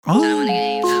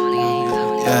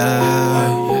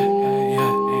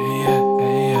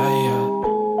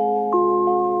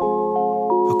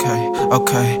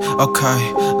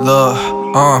Okay, look,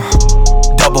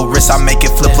 double wrist, I make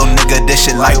it flip, little nigga, this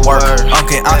shit light work.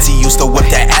 Uncle and auntie used to whip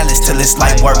that Alice till it's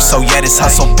light work. So yeah, this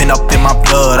hustle been up in my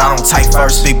blood, I don't type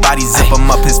first. Big body zip him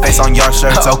up, his face on your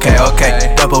shirts, okay.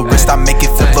 Double wrist, I make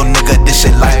it flip, little nigga, this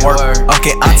shit light work.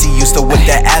 Uncle and auntie used to whip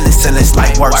that Alice till it's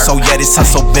light work. So yeah, this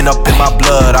hustle been up in my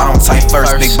blood, I don't type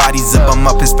first. Big body zip him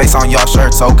up, his face on your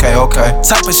shirts, okay.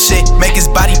 Type of shit, make his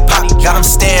body pop, got him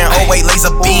staring, oh wait,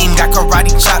 laser beam, got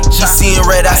karate chop. He seeing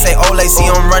red, I say ole, see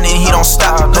him running, he don't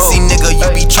stop. Pussy nigga, you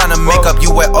be tryna make up,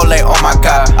 you with ole, oh my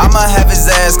god. I'ma have his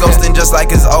ass ghosting just like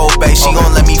his old bae. She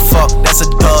gon' let me fuck, that's a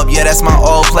dub, yeah, that's my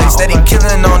old place. Steady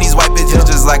killing on these white bitches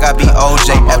just like I be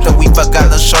OJ. After we fuck, got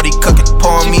lil' shorty cooking,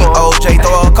 pouring me OJ.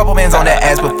 Throw a couple bands on that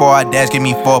ass before I dash, give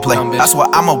me foreplay. I swear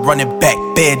I'ma run it back,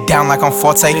 bed down like I'm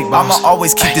Forte. I'ma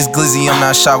always keep this glizzy, I'm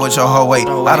not shy with your whole weight.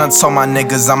 I done told my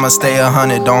niggas I'ma stay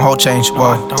 100, don't hold change,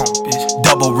 whoa.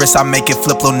 Double wrist, I make it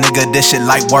flip, little nigga, this shit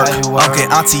light work. Uncle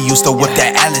and auntie used to whip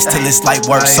that Alice till it's light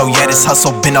work. So yeah, this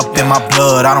hustle been up in my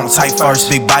blood, I don't type first.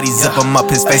 Big body zip him up,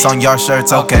 his face on your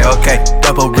shirts, okay.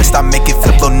 Double wrist, I make it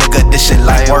flip, little nigga, this shit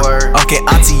light work. Uncle and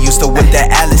auntie used to whip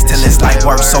that Alice till it's light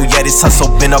work. So yeah, this hustle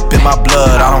been up in my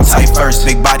blood, I don't type first.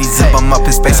 Big body zip him up,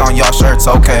 his face on your shirts,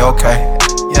 okay.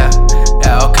 Yeah,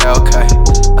 okay.